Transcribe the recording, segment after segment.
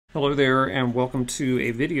Hello there, and welcome to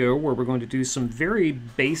a video where we're going to do some very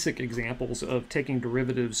basic examples of taking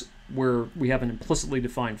derivatives where we have an implicitly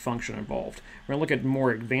defined function involved. We're going to look at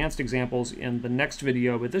more advanced examples in the next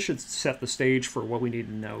video, but this should set the stage for what we need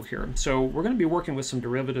to know here. So we're going to be working with some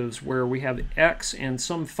derivatives where we have x and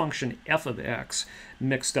some function f of x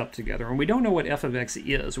mixed up together. And we don't know what f of x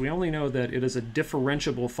is. We only know that it is a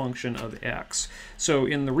differentiable function of x. So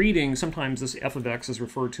in the reading, sometimes this f of x is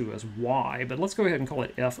referred to as y, but let's go ahead and call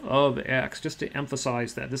it f of x, just to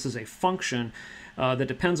emphasize that this is a function that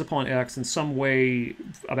depends upon x in some way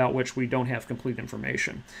about which we don't have complete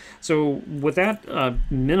information. So with that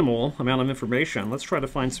minimal amount of information, let's try to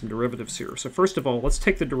find some derivatives here. So first of all, let's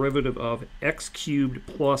take the derivative of x cubed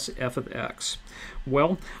plus f of x.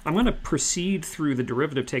 Well, I'm going to proceed through the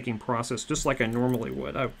derivative taking process just like I normally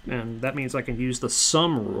would, and that means I can use the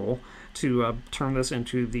sum rule to turn this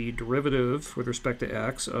into the derivative with respect to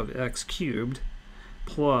x of x cubed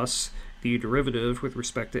plus the derivative with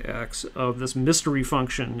respect to x of this mystery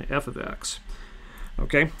function f of x.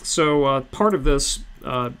 Okay, so part of this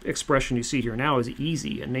expression you see here now is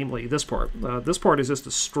easy, and namely this part. This part is just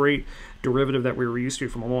a straight derivative that we were used to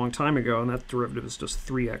from a long time ago, and that derivative is just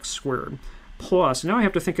 3x squared. Plus, now I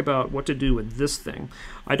have to think about what to do with this thing.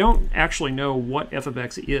 I don't actually know what f of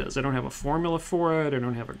x is. I don't have a formula for it. I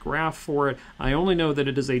don't have a graph for it. I only know that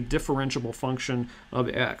it is a differentiable function of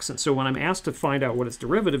x. And so when I'm asked to find out what its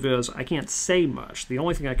derivative is, I can't say much. The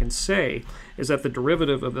only thing I can say is that the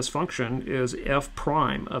derivative of this function is f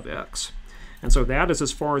prime of x. And so that is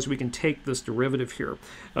as far as we can take this derivative here.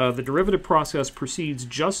 The derivative process proceeds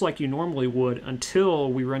just like you normally would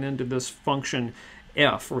until we run into this function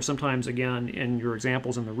f, or sometimes, again, in your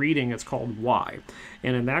examples in the reading, it's called y.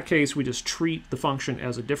 And in that case, we just treat the function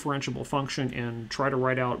as a differentiable function and try to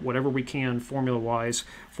write out whatever we can formula-wise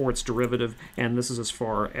for its derivative, and this is as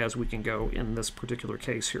far as we can go in this particular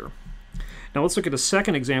case here. Now let's look at a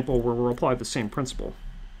second example where we'll apply the same principle.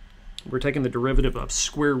 We're taking the derivative of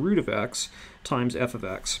square root of x times f of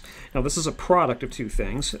x. Now this is a product of two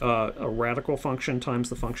things, a radical function times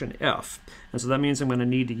the function f. And so that means I'm going to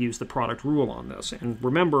need to use the product rule on this. And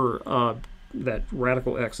remember that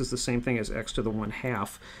radical x is the same thing as x to the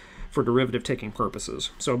 1/2 for derivative taking purposes.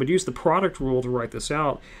 So I would use the product rule to write this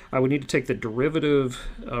out. I would need to take the derivative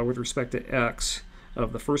with respect to x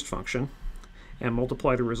of the first function and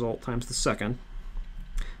multiply the result times the second,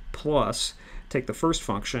 plus take the first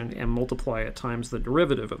function and multiply it times the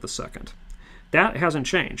derivative of the second. That hasn't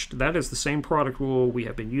changed. That is the same product rule we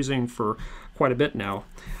have been using for quite a bit now.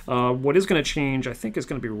 What is going to change, I think, is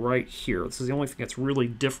going to be right here. This is the only thing that's really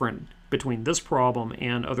different between this problem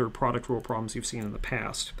and other product rule problems you've seen in the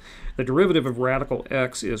past. The derivative of radical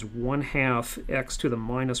x is 1/2 x to the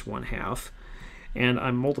minus 1/2, and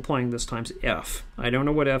I'm multiplying this times f. I don't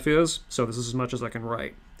know what f is, so this is as much as I can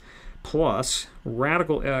write. Plus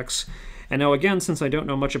radical x. And now again, since I don't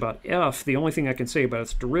know much about f, the only thing I can say about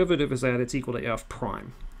its derivative is that it's equal to f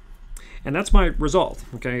prime. And that's my result.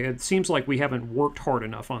 Okay, it seems like we haven't worked hard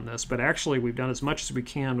enough on this, but actually we've done as much as we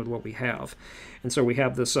can with what we have. And so we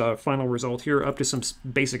have this final result here, up to some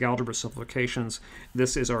basic algebra simplifications.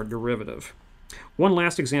 This is our derivative. One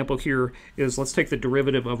last example here is, let's take the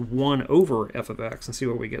derivative of 1 over f of x and see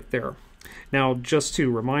what we get there. Now, just to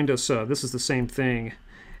remind us, this is the same thing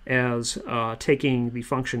as taking the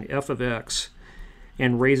function f of x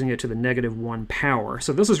and raising it to the -1 power.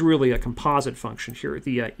 So this is really a composite function here.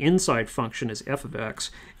 The inside function is f of x,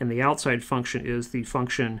 and the outside function is the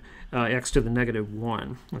function x to the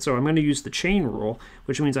 -1. And so I'm going to use the chain rule,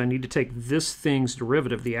 which means I need to take this thing's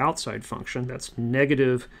derivative, the outside function, that's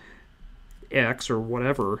negative x or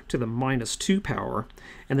whatever to the -2 power,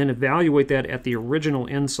 and then evaluate that at the original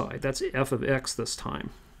inside. That's f of x this time.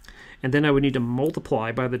 And then I would need to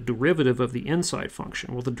multiply by the derivative of the inside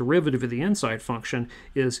function. Well, the derivative of the inside function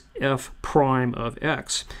is f prime of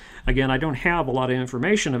x. Again, I don't have a lot of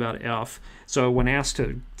information about f, so when asked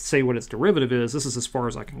to say what its derivative is, this is as far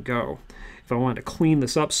as I can go. If I wanted to clean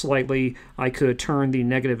this up slightly, I could turn the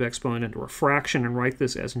negative exponent into a fraction and write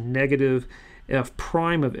this as negative f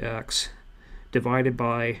prime of x divided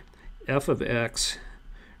by f of x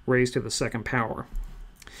raised to the 2nd power.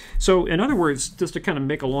 So in other words, just to kind of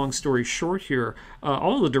make a long story short here,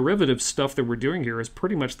 all the derivative stuff that we're doing here is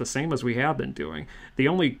pretty much the same as we have been doing. The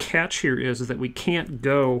only catch here is that we can't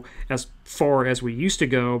go as far as we used to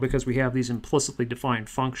go because we have these implicitly defined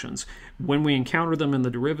functions. When we encounter them in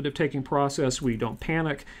the derivative taking process, we don't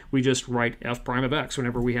panic. We just write f prime of x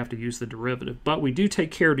whenever we have to use the derivative. But we do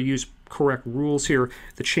take care to use correct rules here,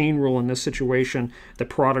 the chain rule in this situation, the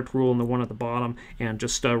product rule and the one at the bottom, and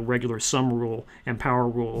just a regular sum rule and power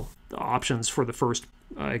rule options for the first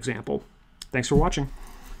example. Thanks for watching.